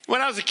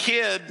was a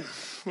kid,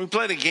 we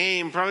played a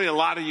game. Probably a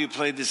lot of you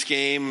played this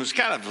game. It was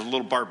kind of a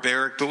little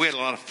barbaric, but we had a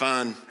lot of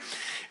fun.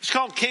 It's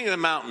called King of the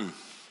Mountain.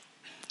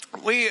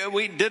 We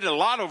did it a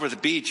lot over the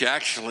beach,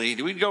 actually.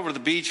 We'd go over to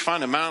the beach,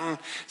 find a mountain,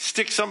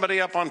 stick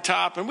somebody up on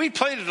top. And we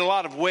played it a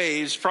lot of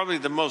ways. Probably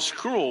the most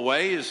cruel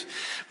way is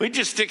we'd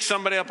just stick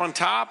somebody up on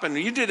top, and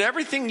you did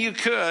everything you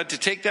could to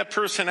take that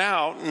person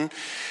out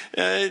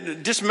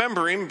and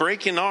dismember him,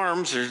 breaking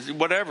arms or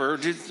whatever.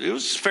 It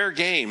was fair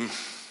game.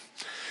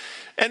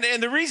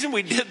 And the reason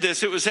we did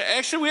this, it was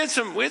actually we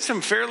had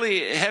some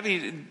fairly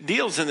heavy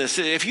deals in this.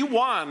 If you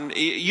won,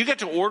 you got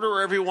to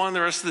order everyone the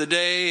rest of the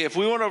day. If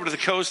we went over to the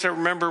coast, I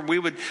remember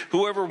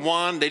whoever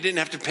won, they didn't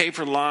have to pay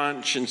for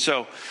lunch. And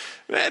so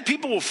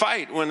people will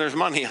fight when there's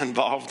money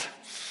involved.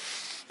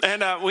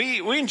 And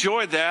we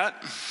enjoyed that.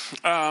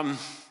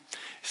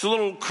 It's a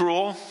little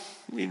cruel.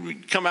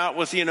 We'd come out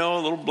with, a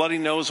little bloody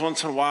nose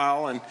once in a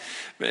while.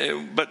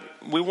 But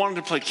we wanted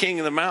to play King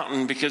of the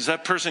Mountain because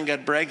that person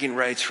got bragging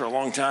rights for a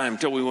long time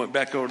until we went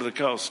back over to the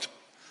coast.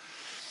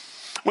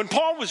 When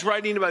Paul was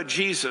writing about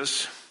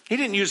Jesus, he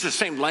didn't use the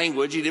same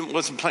language. He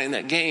wasn't playing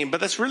that game,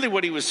 but that's really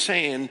what he was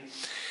saying.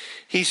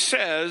 He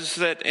says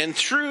that, and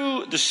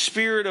through the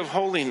Spirit of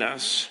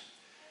holiness,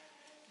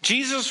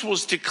 Jesus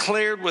was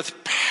declared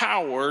with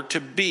power to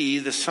be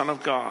the Son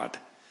of God.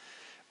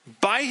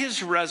 By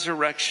his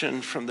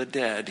resurrection from the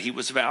dead, he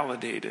was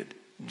validated.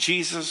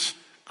 Jesus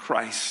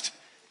Christ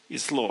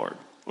is Lord.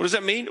 What does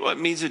that mean? Well, it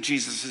means that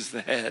Jesus is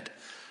the head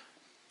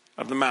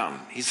of the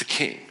mountain. He's the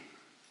king.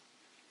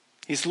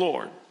 He's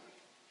Lord.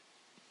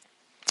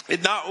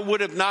 It would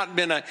have not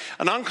been an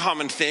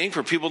uncommon thing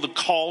for people to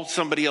call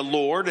somebody a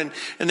Lord, and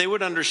they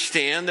would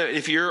understand that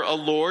if you're a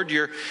Lord,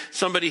 you're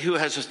somebody who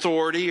has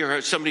authority or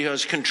somebody who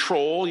has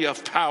control, you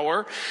have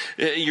power,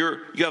 you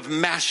have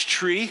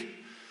mastery.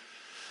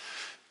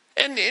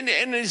 And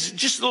as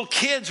just little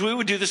kids, we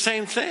would do the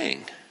same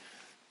thing.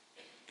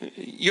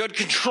 You had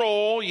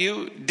control.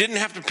 You didn't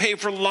have to pay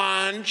for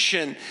lunch.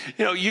 And,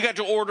 you got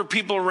to order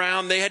people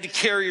around. They had to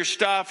carry your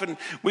stuff. And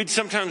we'd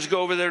sometimes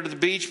go over there to the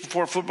beach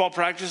before football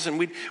practice, and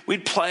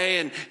we'd play.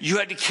 And you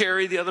had to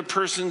carry the other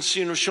person's,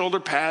 shoulder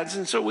pads.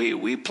 And so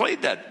we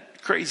played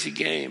that crazy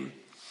game.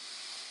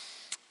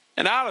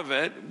 And out of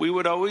it, we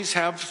would always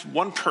have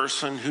one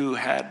person who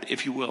had,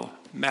 if you will,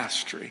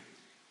 mastery.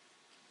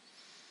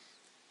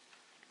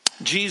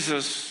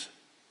 Jesus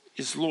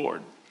is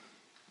Lord.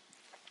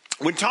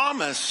 When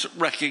Thomas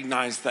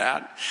recognized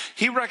that,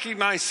 he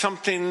recognized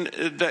something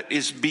that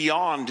is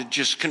beyond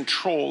just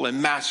control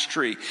and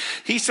mastery.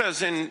 He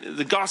says in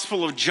the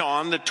Gospel of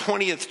John, the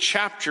 20th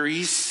chapter,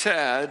 he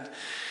said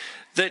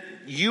that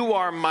you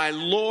are my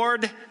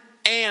Lord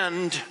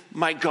and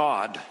my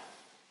God.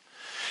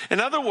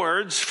 In other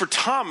words, for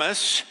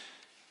Thomas,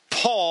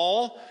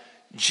 Paul,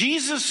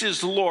 Jesus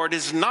is Lord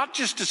is not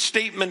just a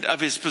statement of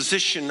his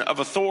position of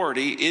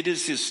authority, it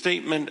is his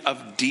statement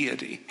of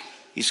deity.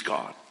 He's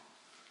God.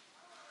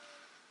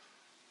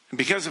 And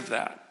because of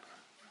that,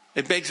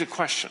 it begs a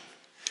question.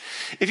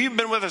 If you've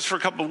been with us for a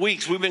couple of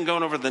weeks, we've been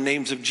going over the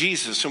names of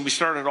Jesus, and we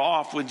started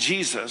off with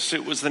Jesus.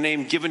 It was the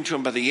name given to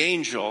him by the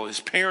angel. His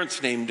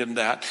parents named him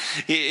that.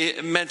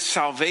 It meant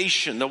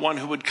salvation, the one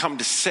who would come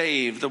to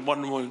save, the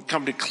one who would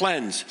come to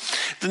cleanse.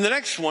 Then the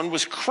next one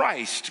was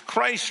Christ.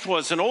 Christ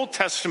was an Old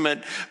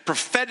Testament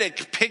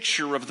prophetic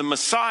picture of the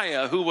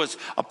Messiah who was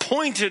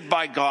appointed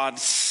by God,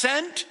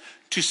 sent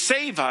to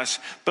save us,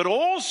 but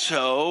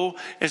also,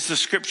 as the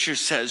scripture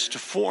says, to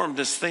form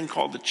this thing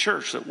called the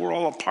church that we're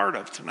all a part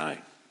of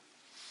tonight.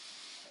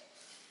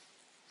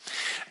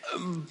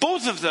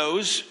 Both of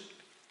those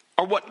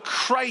are what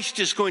Christ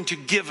is going to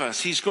give us.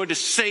 He's going to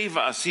save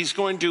us. He's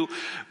going to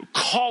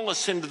call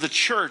us into the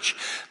church.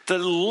 The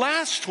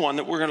last one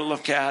that we're going to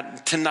look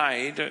at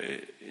tonight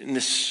in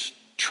this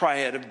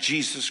triad of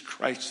Jesus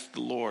Christ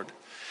the Lord,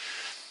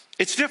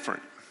 it's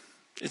different.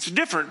 It's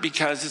different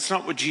because it's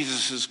not what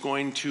Jesus is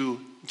going to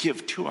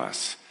give to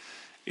us.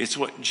 It's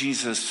what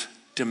Jesus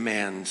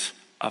demands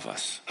of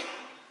us.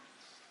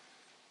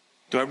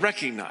 Do I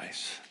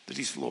recognize that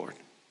he's Lord?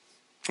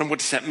 And what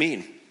does that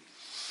mean?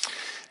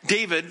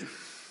 David,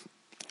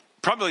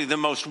 probably the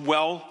most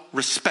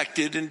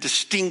well-respected and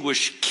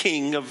distinguished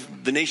king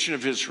of the nation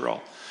of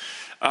Israel.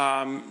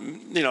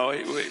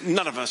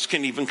 None of us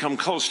can even come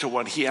close to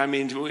what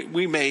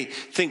we may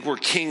think we're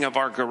king of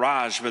our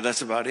garage, but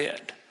that's about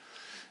it.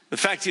 The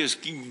fact is,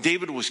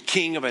 David was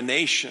king of a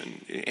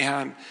nation.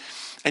 And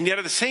yet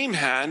at the same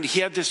hand,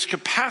 he had this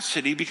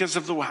capacity because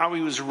of how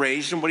he was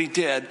raised and what he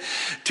did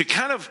to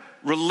kind of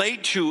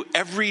relate to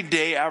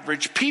everyday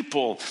average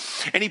people.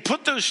 And he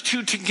put those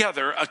two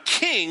together, a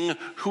king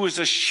who was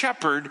a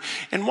shepherd.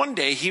 And one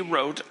day he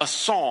wrote a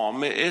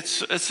psalm.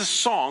 It's a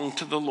song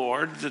to the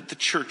Lord that the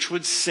church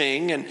would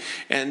sing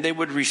and they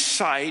would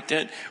recite.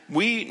 And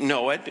we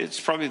know it. It's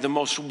probably the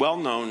most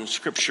well-known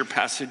scripture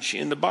passage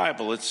in the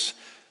Bible. It's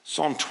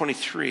Psalm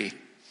 23.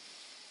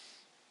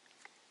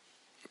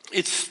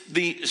 It's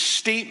the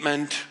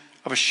statement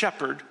of a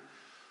shepherd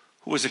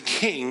who was a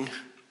king,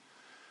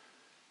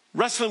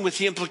 wrestling with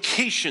the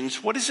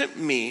implications. What does it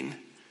mean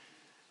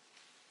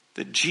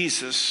that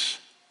Jesus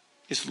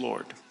is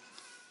Lord.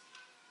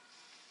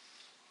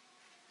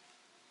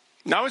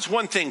 Now, it's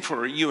one thing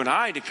for you and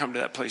I to come to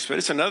that place, but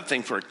it's another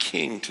thing for a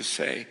king to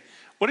say,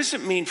 what does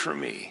it mean for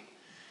me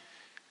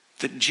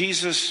that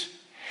Jesus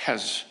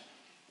has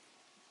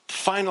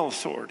final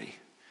authority,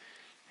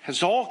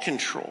 has all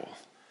control,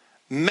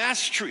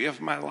 mastery of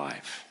my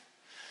life?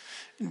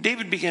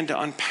 David began to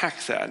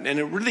unpack that, and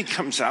it really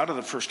comes out of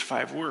the first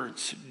 5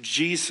 words.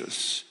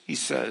 Jesus, he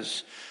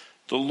says,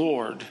 the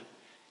Lord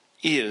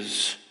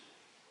is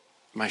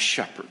my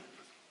shepherd.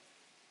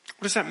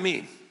 What does that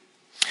mean?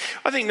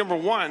 I think number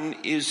one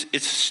is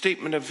it's a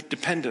statement of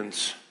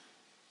dependence.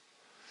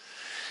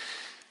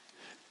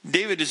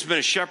 David has been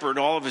a shepherd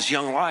all of his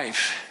young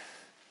life.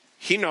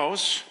 He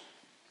knows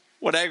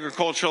what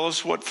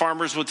agriculturalists, what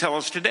farmers will tell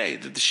us today,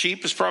 that the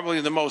sheep is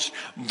probably the most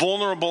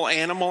vulnerable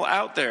animal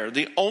out there.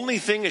 The only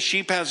thing a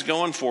sheep has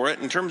going for it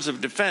in terms of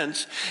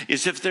defense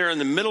is if they're in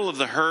the middle of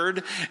the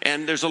herd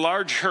and there's a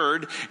large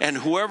herd and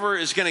whoever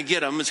is going to get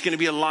them, it's going to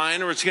be a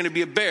lion or it's going to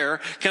be a bear,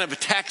 kind of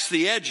attacks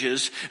the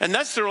edges, and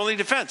that's their only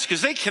defense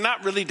because they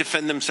cannot really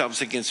defend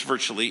themselves against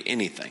virtually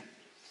anything.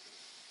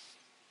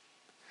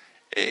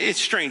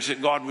 It's strange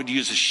that God would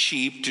use a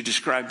sheep to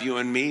describe you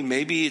and me.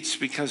 Maybe it's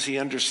because he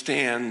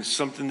understands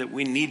something that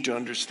we need to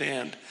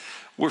understand.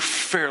 We're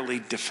fairly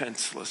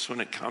defenseless when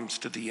it comes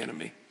to the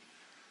enemy.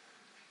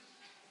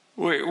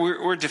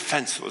 We're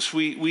defenseless.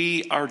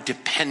 We are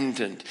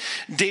dependent.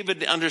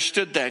 David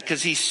understood that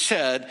because he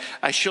said,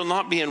 I shall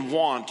not be in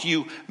want.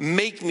 You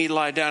make me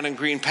lie down in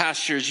green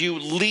pastures. You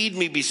lead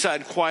me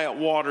beside quiet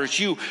waters.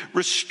 You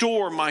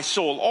restore my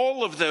soul.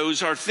 All of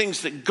those are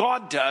things that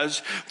God does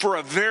for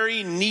a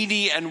very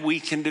needy and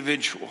weak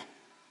individual.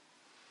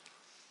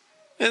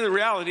 And the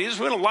reality is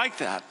we don't like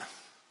that.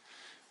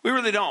 We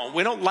really don't.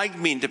 We don't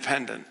like being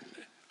dependent.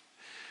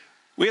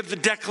 We have the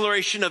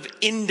declaration of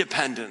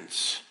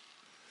independence.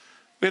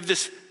 We have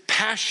this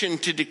passion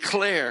to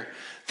declare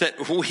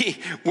that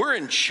we're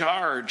in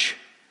charge.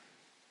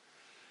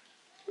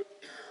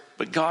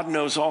 But God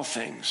knows all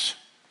things.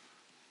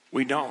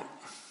 We don't.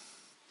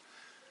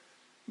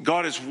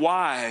 God is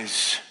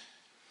wise.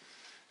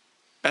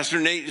 Pastor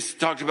Nate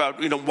talked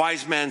about,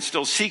 wise men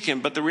still seek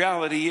him. But the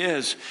reality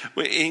is,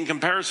 in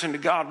comparison to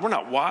God, we're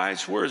not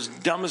wise. We're as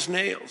dumb as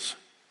nails.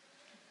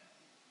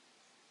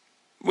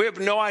 We have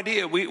no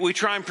idea. We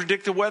try and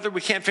predict the weather.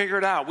 We can't figure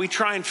it out. We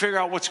try and figure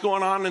out what's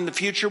going on in the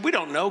future. We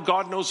don't know.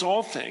 God knows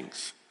all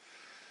things.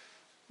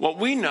 What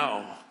we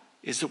know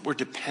is that we're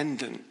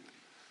dependent,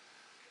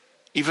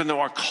 even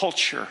though our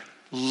culture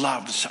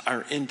loves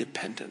our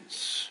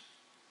independence.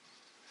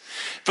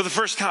 For the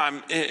first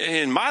time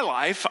in my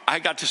life, I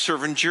got to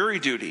serve in jury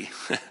duty.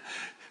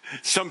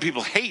 Some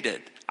people hate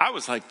it. I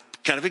was kind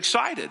of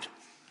excited.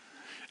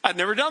 I'd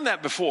never done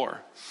that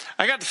before.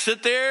 I got to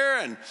sit there,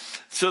 and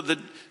so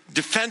the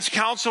defense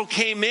counsel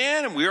came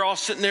in, and we were all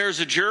sitting there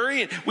as a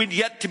jury, and we'd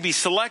yet to be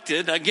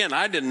selected. Again,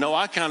 I didn't know.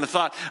 I kind of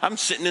thought, I'm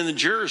sitting in the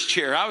juror's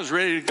chair. I was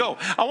ready to go.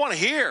 I want to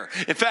hear.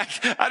 In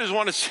fact, I just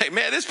want to say,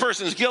 man, this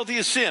person is guilty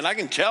of sin. I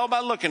can tell by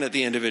looking at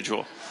the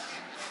individual.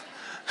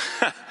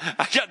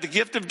 I got the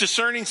gift of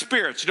discerning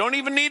spirits. Don't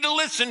even need to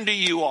listen to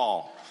you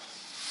all.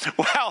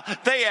 Well,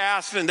 they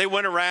asked and they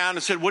went around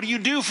and said, what do you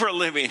do for a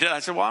living? And I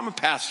said, well, I'm a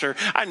pastor.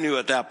 I knew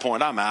at that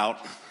point I'm out.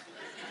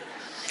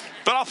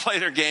 But I'll play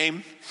their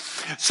game.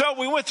 So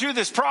we went through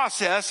this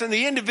process, and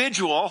the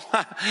individual,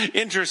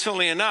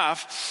 interestingly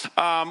enough,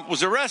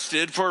 was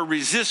arrested for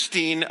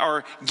resisting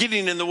or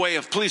getting in the way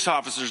of police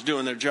officers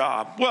doing their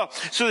job. Well,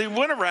 so they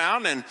went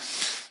around, and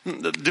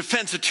the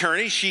defense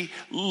attorney, she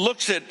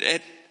looks at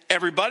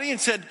everybody and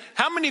said,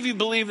 how many of you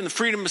believe in the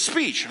freedom of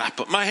speech? And I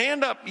put my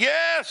hand up.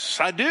 Yes,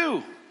 I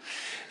do.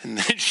 And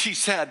then she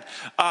said,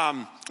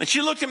 and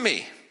she looked at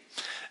me.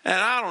 And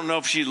I don't know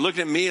if she looked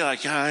at me like,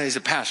 he's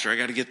a pastor. I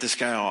got to get this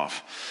guy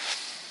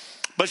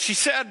off. But she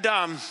said,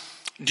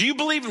 do you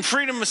believe in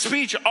freedom of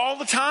speech all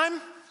the time?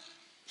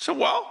 So,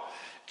 well,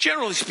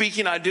 generally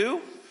speaking, I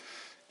do.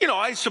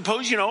 I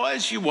suppose,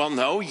 as you well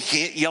know, you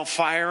can't yell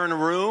fire in a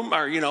room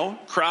or,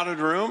 crowded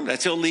room.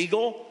 That's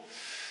illegal.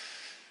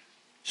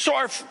 So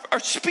our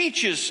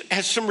speech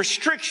has some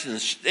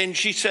restrictions. And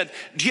she said,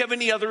 do you have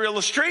any other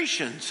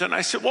illustrations? And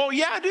I said, well,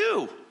 yeah, I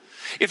do.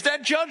 If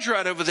that judge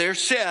right over there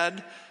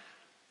said,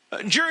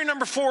 jury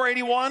number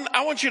 481,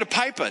 I want you to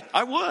pipe it,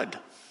 I would.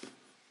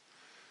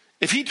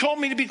 If he told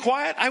me to be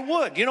quiet, I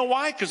would. You know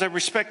why? Because I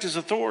respect his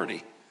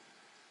authority.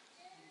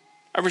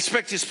 I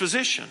respect his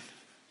position.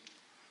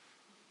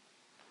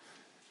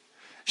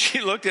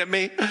 She looked at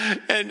me,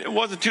 and it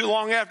wasn't too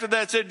long after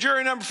that, said,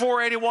 jury number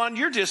 481,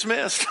 you're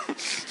dismissed.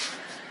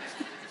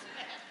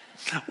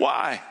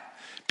 Why?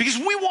 Because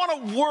we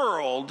want a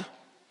world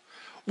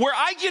where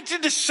I get to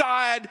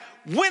decide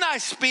when I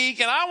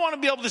speak, and I want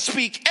to be able to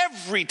speak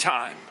every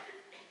time.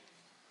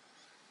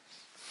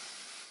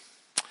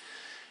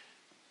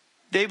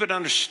 David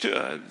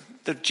understood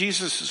that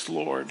Jesus is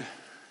Lord.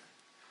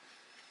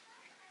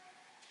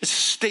 It's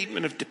a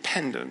statement of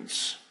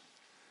dependence.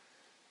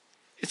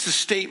 It's a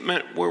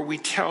statement where we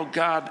tell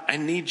God, I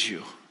need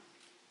you.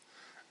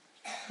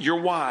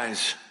 You're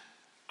wise.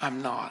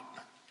 I'm not.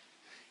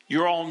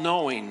 You're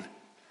all-knowing.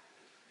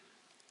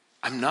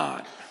 I'm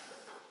not.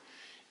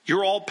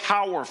 You're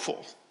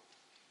all-powerful.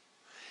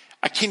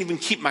 I can't even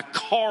keep my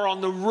car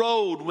on the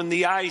road when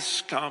the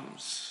ice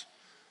comes.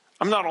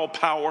 I'm not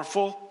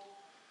all-powerful.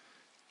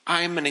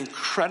 I am an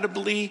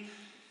incredibly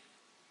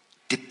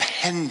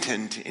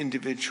dependent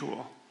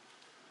individual,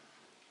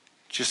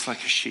 just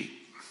like a sheep.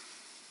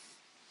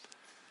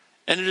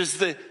 And it is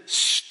the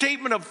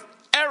statement of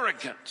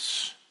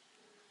arrogance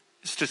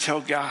is to tell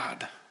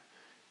God,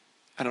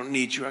 I don't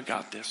need you, I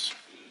got this.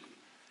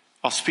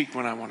 I'll speak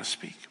when I want to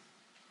speak.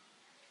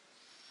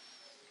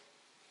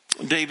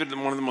 David,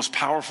 one of the most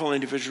powerful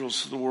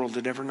individuals the world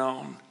had ever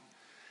known,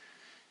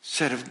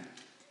 said,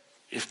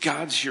 if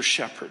God's your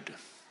shepherd,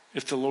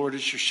 if the Lord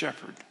is your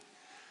shepherd,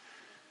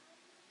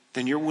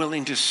 then you're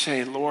willing to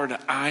say, Lord,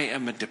 I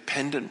am a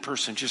dependent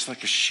person, just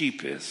like a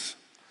sheep is,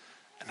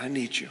 and I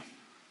need you.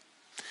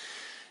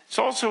 It's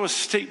also a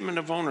statement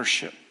of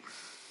ownership.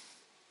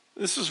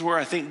 This is where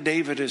I think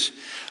David is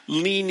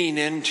leaning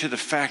into the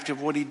fact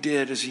of what he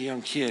did as a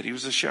young kid. He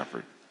was a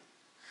shepherd.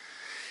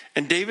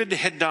 And David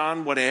had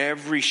done what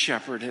every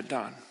shepherd had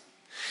done.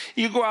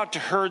 You go out to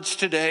herds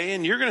today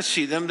and you're going to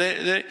see them.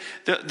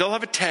 They'll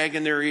have a tag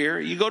in their ear.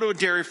 You go to a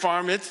dairy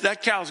farm,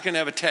 that cow's going to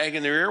have a tag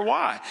in their ear.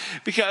 Why?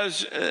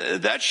 Because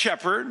that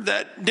shepherd,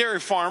 that dairy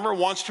farmer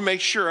wants to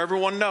make sure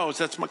everyone knows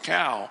that's my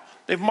cow.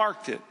 They've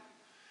marked it.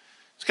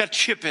 It's got a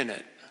chip in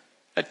it.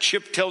 That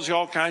chip tells you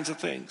all kinds of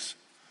things.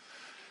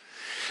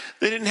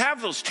 They didn't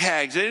have those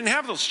tags. They didn't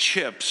have those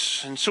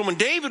chips. And so when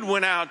David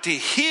went out to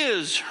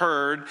his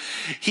herd,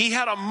 he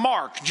had a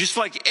mark just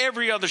like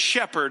every other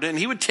shepherd. And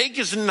he would take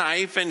his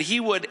knife and he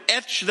would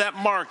etch that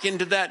mark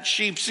into that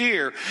sheep's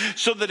ear.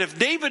 So that if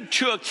David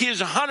took his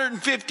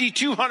 150,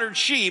 200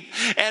 sheep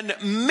and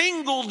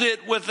mingled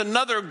it with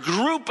another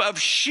group of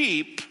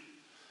sheep,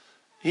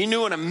 he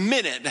knew in a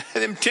minute,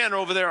 them 10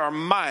 over there are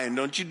mine.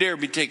 Don't you dare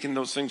be taking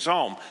those things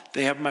home.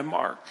 They have my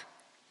mark.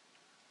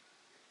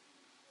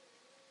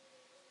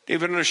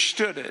 David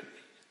understood it.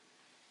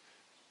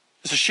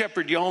 As a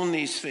shepherd, you own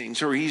these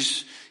things, or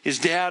his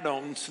dad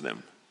owns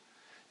them.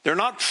 They're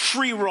not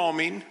free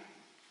roaming.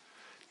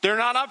 They're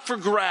not up for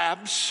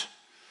grabs.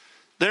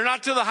 They're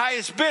not to the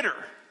highest bidder.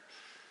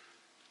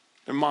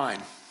 They're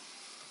mine.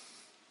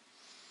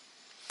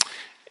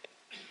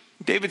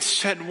 David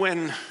said,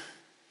 when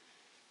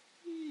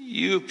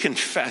you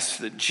confess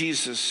that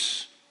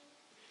Jesus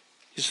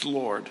is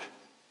Lord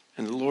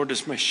and the Lord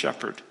is my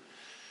shepherd,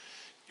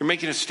 you're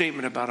making a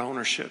statement about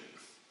ownership.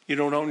 You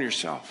don't own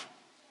yourself.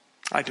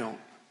 I don't. In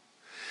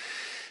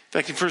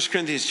fact, in 1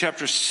 Corinthians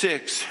chapter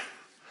 6,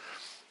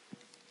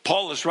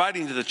 Paul is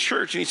writing to the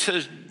church and he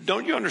says,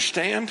 don't you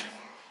understand?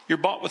 You're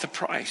bought with a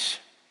price.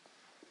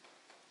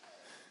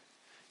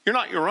 You're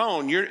not your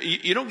own.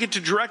 You don't get to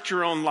direct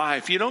your own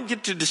life. You don't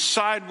get to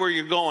decide where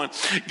you're going.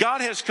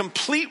 God has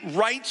complete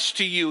rights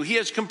to you. He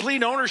has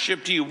complete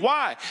ownership to you.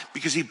 Why?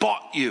 Because he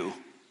bought you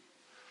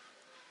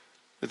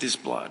with his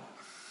blood.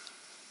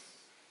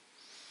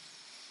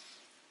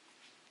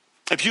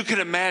 If you could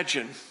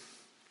imagine,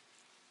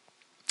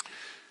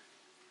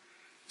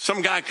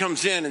 some guy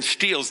comes in and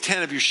steals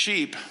 10 of your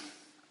sheep,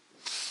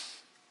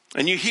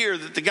 and you hear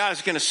that the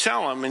guy's going to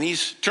sell them, and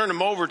he's turned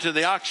them over to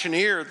the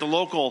auctioneer at the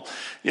local,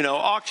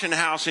 auction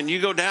house, and you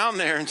go down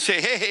there and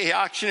say, hey,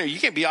 auctioneer, you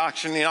can't be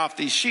auctioning off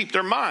these sheep.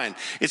 They're mine.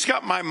 It's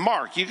got my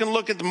mark. You can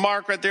look at the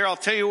mark right there. I'll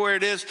tell you where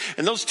it is.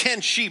 And those 10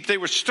 sheep, they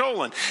were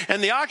stolen.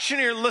 And the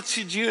auctioneer looks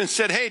at you and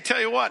said, hey,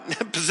 tell you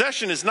what,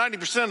 possession is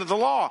 90% of the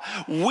law.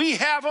 We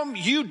have them.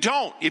 You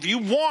don't. If you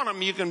want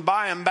them, you can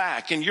buy them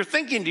back. And you're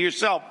thinking to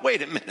yourself,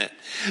 wait a minute.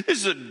 This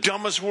is the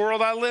dumbest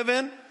world I live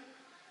in.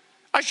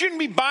 I shouldn't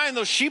be buying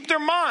those sheep. They're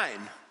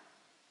mine.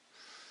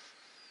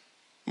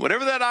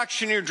 Whatever that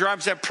auctioneer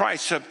drives that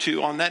price up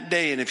to on that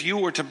day, and if you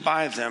were to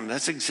buy them,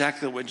 that's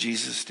exactly what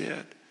Jesus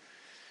did.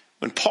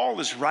 When Paul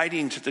is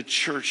writing to the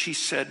church, he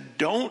said,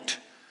 don't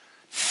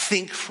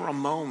think for a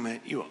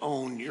moment you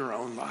own your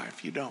own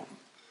life. You don't.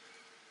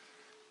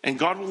 And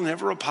God will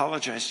never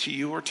apologize to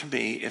you or to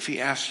me if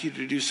he asks you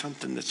to do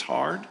something that's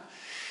hard.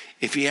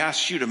 If he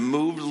asks you to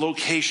move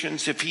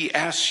locations, if he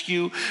asks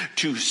you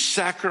to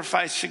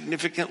sacrifice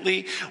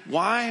significantly,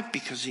 why?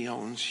 Because he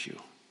owns you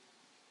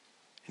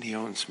and he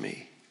owns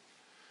me.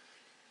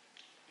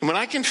 And when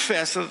I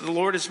confess that the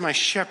Lord is my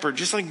shepherd,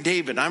 just like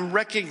David, I'm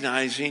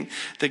recognizing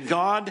that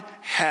God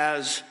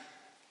has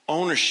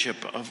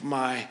ownership of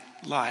my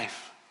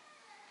life.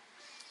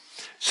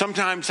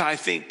 Sometimes I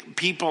think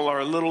people are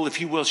a little,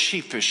 if you will,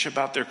 sheepish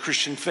about their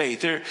Christian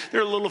faith. They're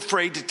a little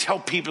afraid to tell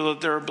people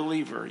that they're a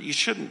believer. You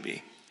shouldn't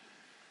be.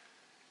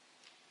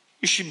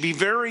 You should be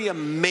very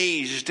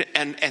amazed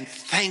and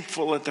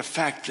thankful at the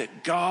fact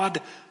that God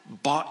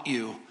bought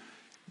you,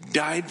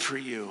 died for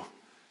you,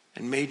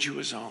 and made you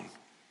his own.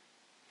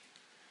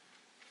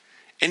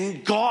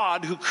 And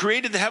God, who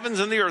created the heavens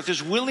and the earth,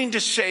 is willing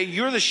to say,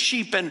 you're the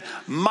sheep in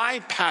my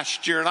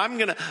pasture, and I'm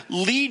going to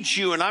lead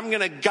you, and I'm going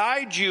to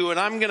guide you, and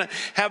I'm going to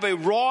have a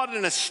rod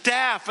and a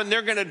staff, and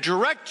they're going to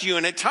direct you,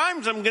 and at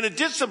times I'm going to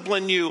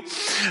discipline you.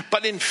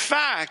 But in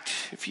fact,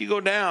 if you go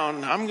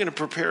down, I'm going to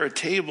prepare a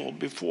table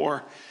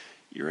before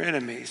your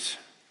enemies.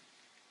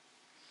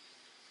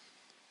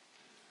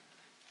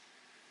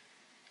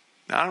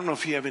 Now, I don't know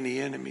if you have any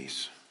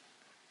enemies,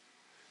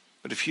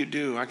 but if you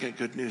do, I got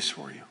good news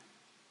for you.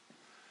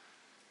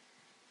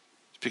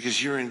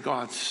 Because you're in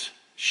God's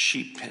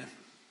sheep pen.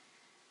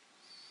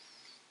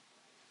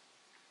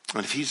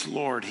 And if he's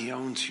Lord, he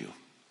owns you.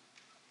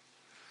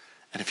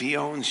 And if he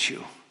owns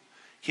you,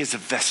 he has a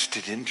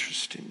vested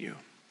interest in you.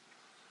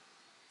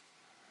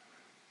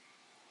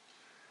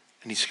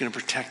 And he's going to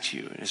protect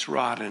you. And his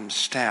rod and his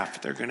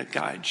staff, they're going to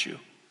guide you.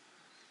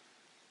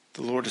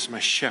 The Lord is my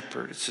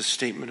shepherd. It's a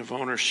statement of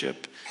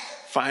ownership.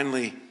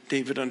 Finally,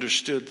 David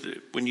understood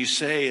that when you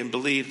say and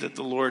believe that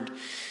the Lord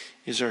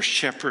is our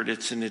shepherd,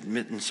 it's an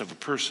admittance of a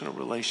personal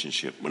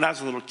relationship. When I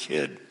was a little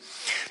kid,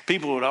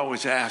 people would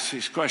always ask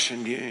this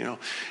question,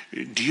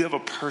 do you have a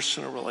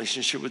personal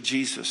relationship with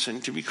Jesus?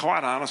 And to be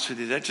quite honest with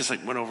you, that just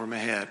went over my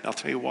head. I'll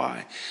tell you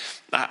why.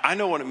 I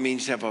know what it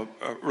means to have a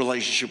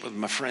relationship with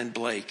my friend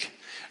Blake.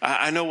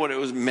 I know what it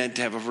was meant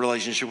to have a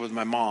relationship with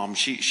my mom.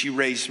 She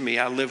raised me.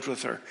 I lived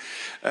with her.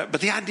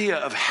 But the idea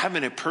of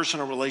having a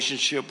personal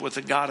relationship with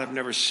a God I've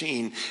never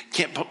seen,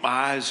 can't put my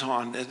eyes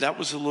on, that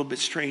was a little bit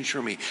strange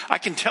for me. I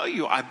can tell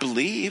you I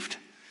believed.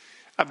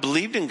 I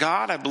believed in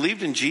God. I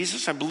believed in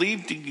Jesus. I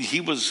believed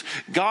he was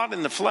God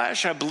in the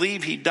flesh. I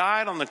believe he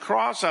died on the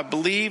cross. I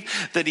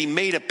believe that he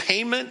made a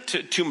payment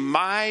to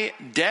my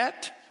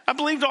debt. I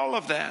believed all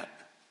of that.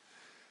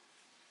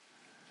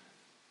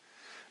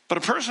 But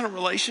a personal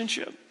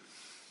relationship,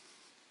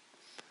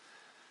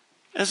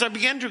 as I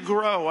began to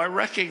grow, I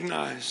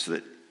recognized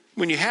that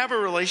when you have a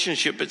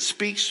relationship, it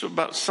speaks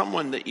about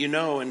someone that you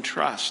know and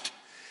trust.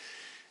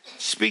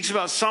 It speaks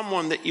about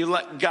someone that you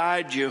let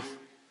guide you. It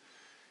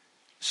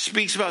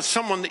speaks about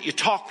someone that you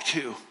talk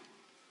to. It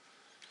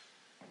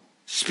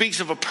speaks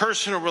of a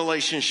personal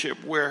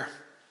relationship where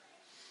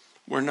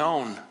we're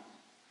known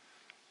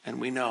and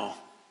we know.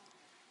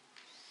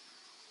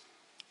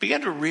 I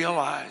began to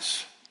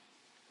realize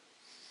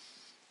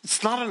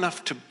it's not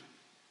enough to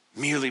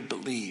merely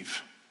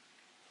believe.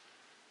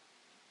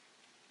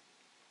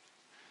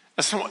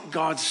 That's not what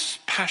God's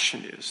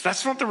passion is.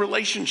 That's not the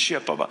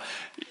relationship of a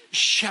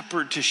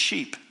shepherd to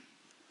sheep.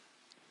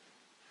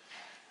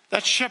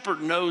 That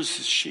shepherd knows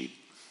his sheep.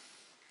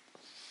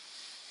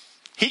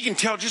 He can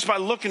tell just by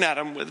looking at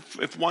them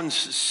if one's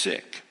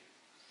sick.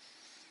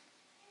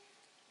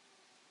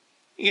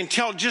 He can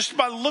tell just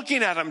by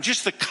looking at them,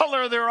 just the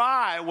color of their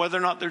eye, whether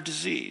or not they're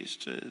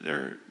diseased.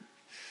 They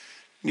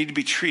need to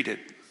be treated.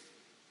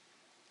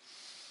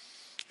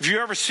 If you've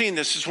ever seen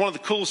this, it's one of the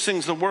coolest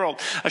things in the world.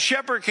 A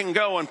shepherd can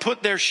go and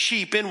put their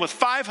sheep in with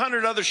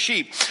 500 other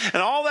sheep.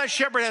 And all that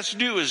shepherd has to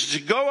do is to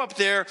go up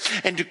there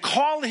and to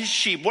call his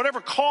sheep, whatever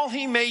call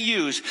he may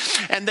use.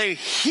 And they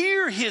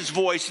hear his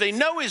voice, they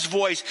know his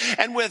voice,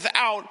 and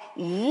without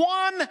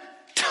one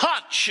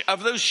touch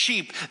of those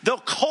sheep, they'll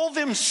cull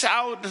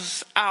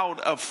themselves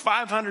out of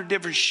 500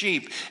 different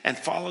sheep and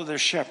follow their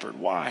shepherd.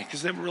 Why?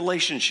 Because they have a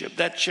relationship.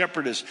 That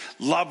shepherd has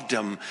loved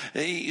them.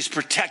 He's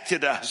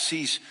protected us.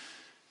 He's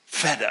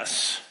fed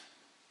us.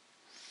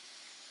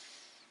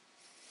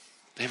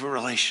 They have a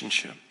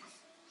relationship.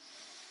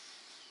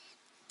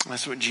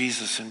 That's what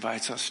Jesus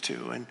invites us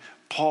to. And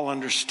Paul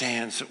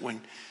understands that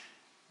when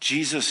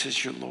Jesus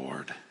is your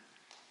Lord,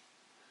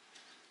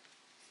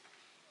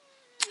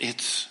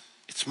 it's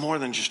more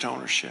than just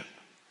ownership.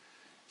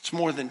 It's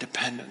more than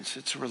dependence.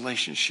 It's a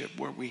relationship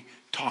where we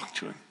talk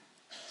to him.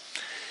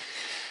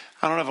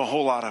 I don't have a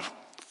whole lot of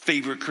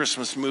favorite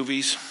Christmas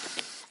movies.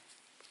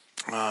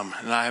 And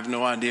I have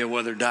no idea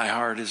whether Die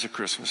Hard is a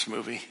Christmas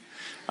movie.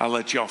 I'll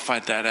let y'all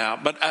fight that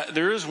out. But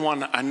there is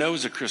one I know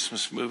is a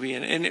Christmas movie,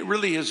 and it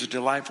really is a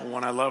delightful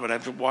one. I love it.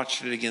 I've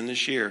watched it again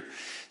this year.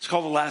 It's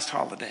called The Last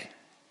Holiday.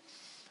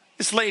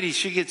 This lady,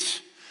 she gets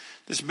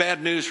this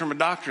bad news from a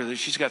doctor that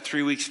she's got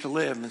 3 weeks to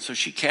live. And so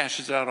she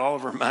cashes out all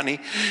of her money,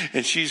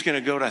 and she's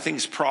going to go to, I think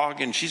it's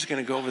Prague, and she's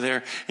going to go over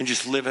there and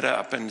just live it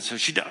up. And so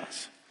she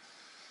does.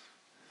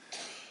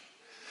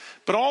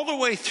 But all the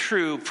way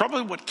through,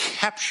 probably what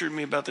captured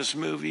me about this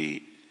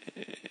movie,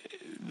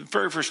 the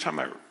very first time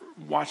I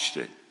watched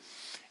it,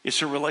 is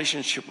her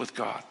relationship with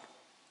God.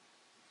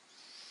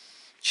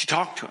 She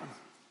talked to him.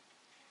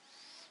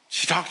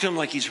 She talked to him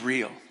like he's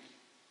real.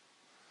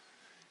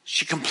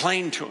 She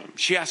complained to him.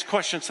 She asked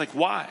questions like,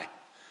 why?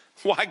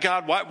 Why,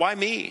 God? Why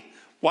me?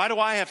 Why do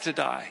I have to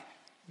die?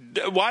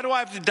 Why do I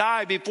have to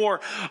die before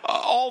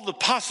all the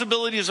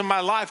possibilities of my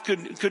life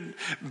could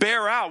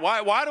bear out?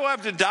 Why do I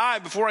have to die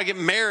before I get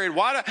married?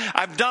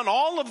 I've done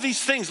all of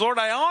these things. Lord,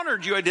 I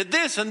honored you. I did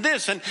this and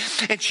this.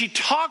 And she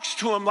talks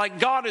to him like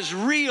God is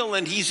real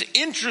and he's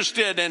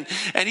interested and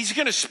he's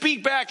going to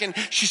speak back. And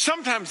she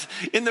sometimes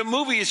in the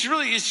movie,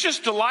 it's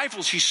just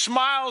delightful. She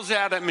smiles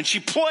at him and she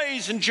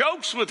plays and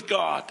jokes with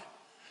God.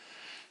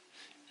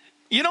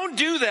 You don't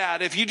do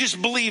that if you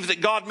just believe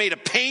that God made a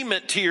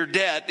payment to your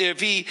debt. If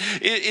he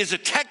is a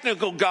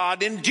technical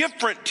God,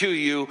 indifferent to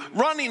you,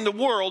 running the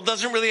world,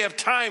 doesn't really have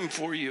time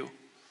for you.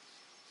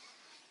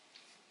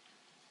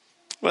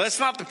 Well, that's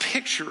not the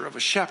picture of a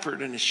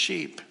shepherd and his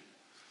sheep.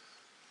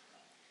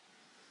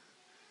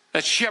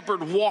 That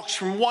shepherd walks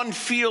from one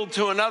field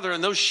to another,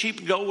 and those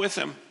sheep go with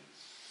him.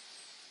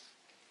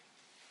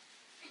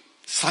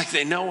 It's like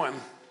they know him.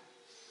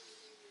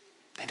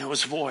 They know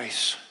his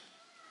voice,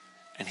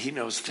 and he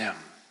knows them.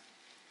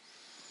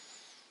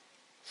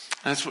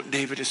 That's what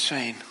David is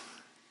saying.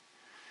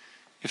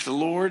 If the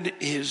Lord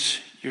is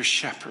your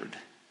shepherd,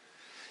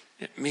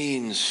 it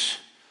means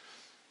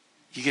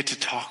you get to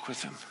talk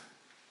with him,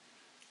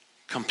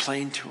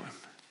 complain to him,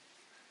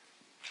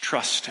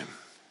 trust him.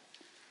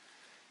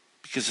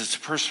 Because it's a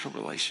personal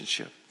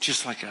relationship,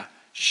 just like a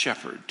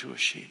shepherd to a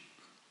sheep.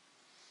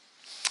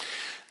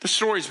 The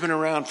story's been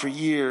around for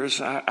years.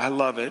 I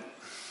love it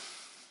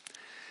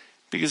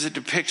because it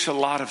depicts a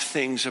lot of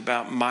things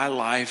about my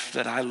life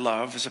that I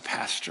love as a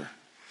pastor.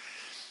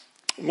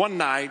 One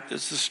night,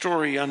 as the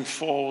story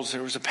unfolds,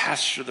 there was a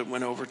pastor that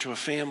went over to a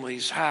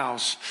family's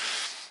house.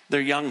 Their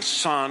young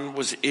son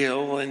was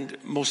ill and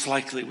most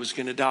likely was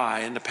going to die.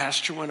 And the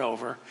pastor went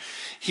over.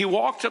 He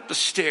walked up the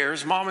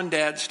stairs. Mom and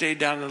dad stayed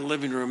down in the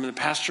living room. And the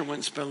pastor went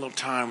and spent a little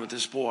time with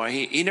this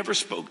boy. He never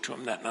spoke to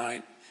him that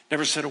night.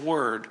 Never said a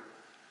word.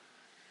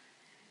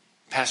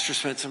 Pastor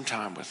spent some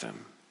time with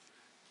him.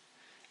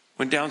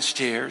 Went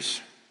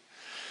downstairs.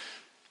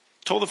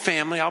 Told the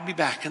family, I'll be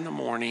back in the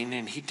morning.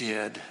 And he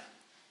did.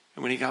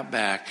 And when he got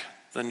back,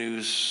 the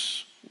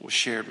news was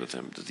shared with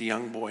him that the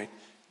young boy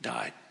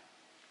died.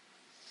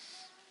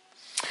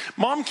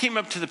 Mom came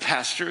up to the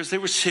pastor as they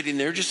were sitting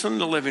there just in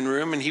the living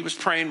room, and he was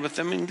praying with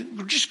them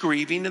and just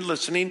grieving and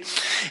listening.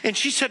 And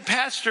she said,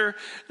 Pastor,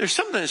 there's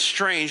something that's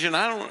strange, and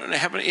I don't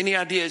have any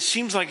idea. It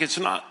seems like it's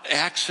not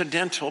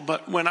accidental,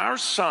 but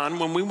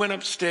when we went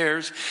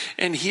upstairs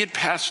and he had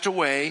passed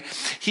away,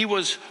 he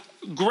was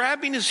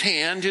grabbing his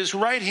hand. His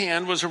right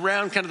hand was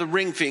around kind of the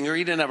ring finger.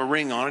 He didn't have a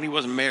ring on it. He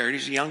wasn't married.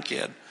 He's a young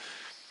kid.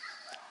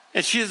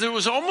 And she said, it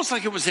was almost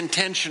like it was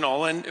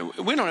intentional, and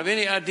we don't have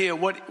any idea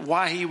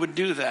why he would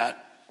do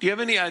that. Do you have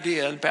any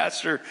idea? And the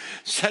pastor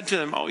said to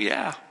them, oh,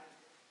 yeah.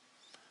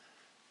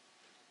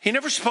 He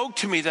never spoke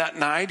to me that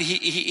night.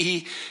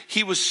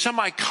 He was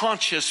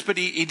semi-conscious, but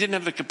he didn't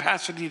have the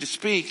capacity to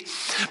speak.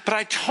 But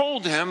I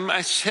told him,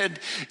 I said,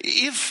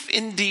 if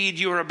indeed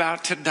you're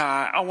about to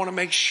die, I want to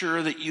make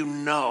sure that you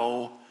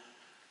know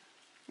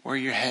where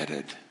you're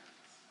headed.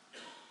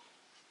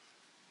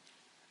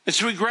 And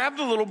so he grabbed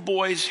the little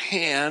boy's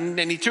hand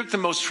and he took the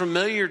most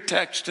familiar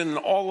text in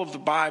all of the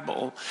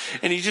Bible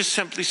and he just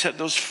simply said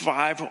those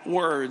 5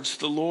 words,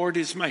 the Lord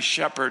is my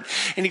shepherd.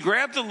 And he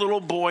grabbed the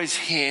little boy's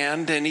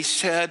hand and he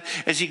said,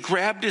 as he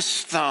grabbed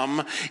his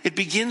thumb, it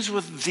begins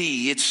with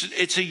thee.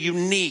 It's a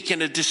unique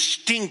and a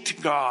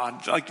distinct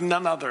God like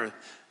none other.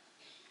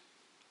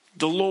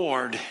 The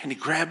Lord. And he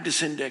grabbed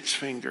his index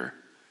finger.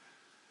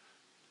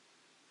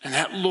 And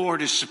that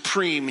Lord is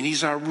supreme, and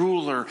he's our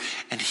ruler,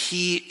 and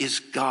he is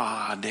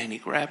God. And he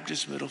grabbed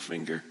his middle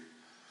finger.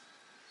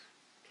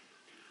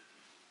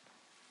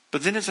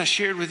 But then as I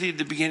shared with you at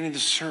the beginning of the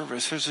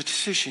service, there's a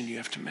decision you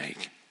have to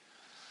make.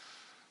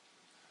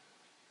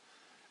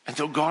 And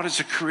though God is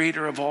the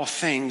creator of all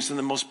things and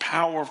the most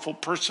powerful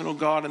personal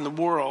God in the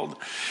world,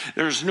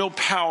 there's no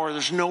power,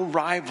 there's no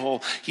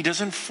rival. He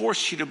doesn't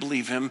force you to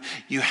believe him.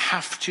 You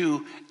have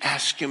to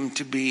ask him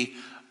to be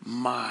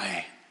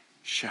my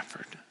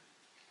shepherd.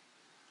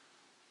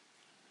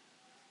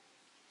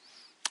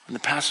 And the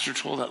pastor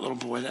told that little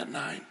boy that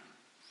night,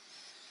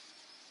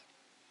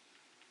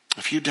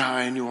 if you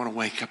die and you want to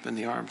wake up in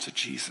the arms of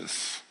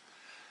Jesus,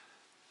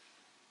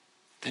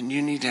 then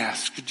you need to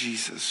ask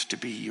Jesus to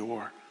be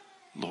your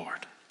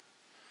Lord.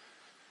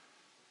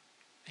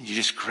 And you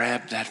just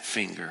grab that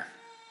finger.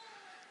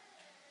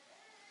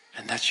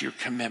 And that's your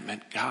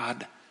commitment.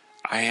 God,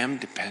 I am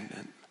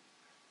dependent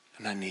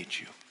and I need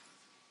you.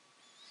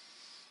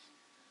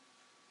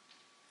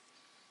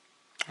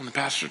 And the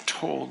pastor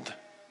told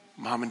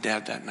Mom and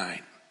Dad that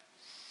night.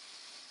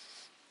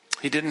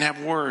 He didn't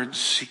have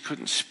words. He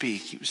couldn't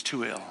speak. He was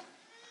too ill.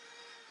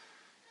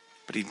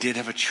 But he did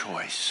have a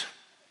choice.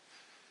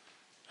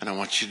 And I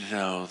want you to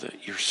know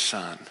that your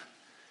son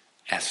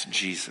asked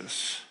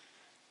Jesus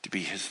to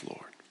be his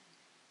Lord.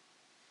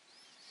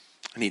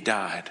 And he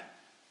died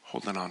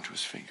holding on to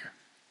his finger.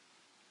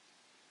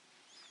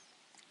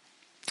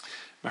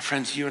 My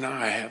friends, you and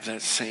I have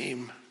that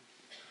same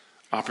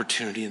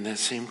opportunity and that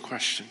same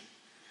question.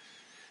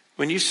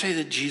 When you say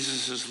that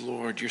Jesus is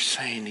Lord, you're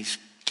saying he's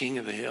King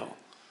of the hill.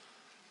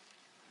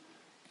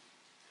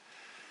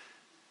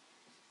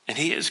 And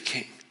he is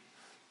King.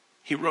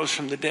 He rose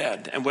from the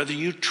dead. And whether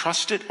you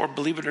trust it or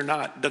believe it or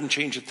not, it doesn't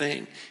change a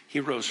thing. He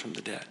rose from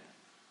the dead.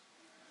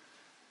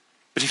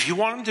 But if you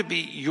want him to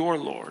be your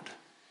Lord,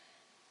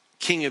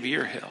 King of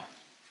your hill,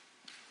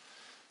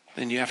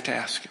 then you have to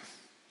ask him.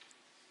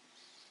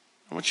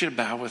 I want you to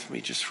bow with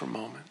me just for a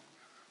moment.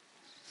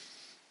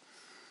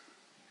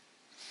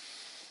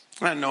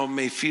 I know it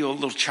may feel a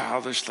little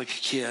childish like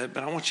a kid,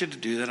 but I want you to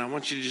do that. I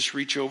want you to just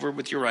reach over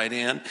with your right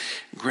hand,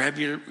 grab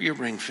your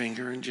ring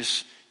finger, and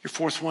just your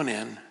fourth one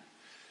in.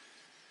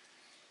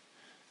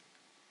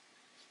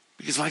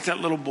 Because like that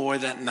little boy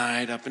that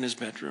night up in his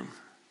bedroom,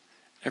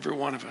 every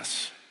one of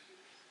us,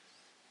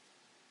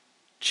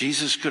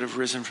 Jesus could have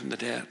risen from the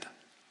dead.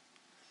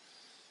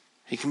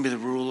 He can be the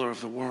ruler of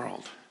the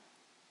world.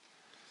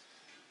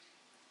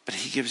 But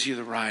he gives you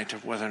the right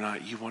of whether or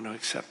not you want to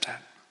accept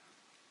that.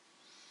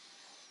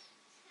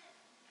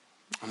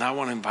 And I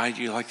want to invite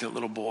you, like that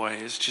little boy,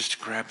 is just to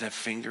grab that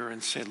finger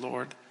and say,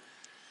 Lord,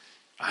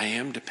 I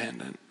am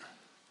dependent.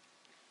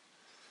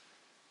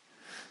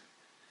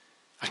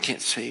 I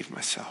can't save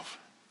myself.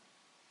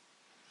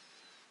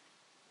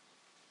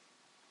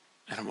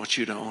 And I want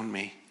you to own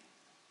me.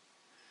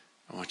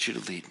 I want you to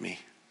lead me.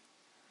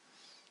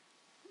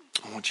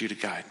 I want you to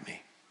guide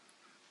me.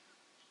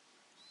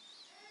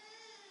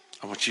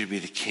 I want you to be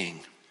the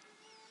king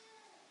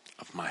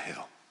of my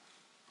hill.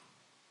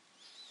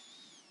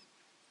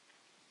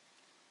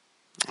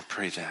 I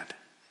pray that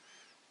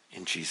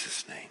in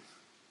Jesus' name.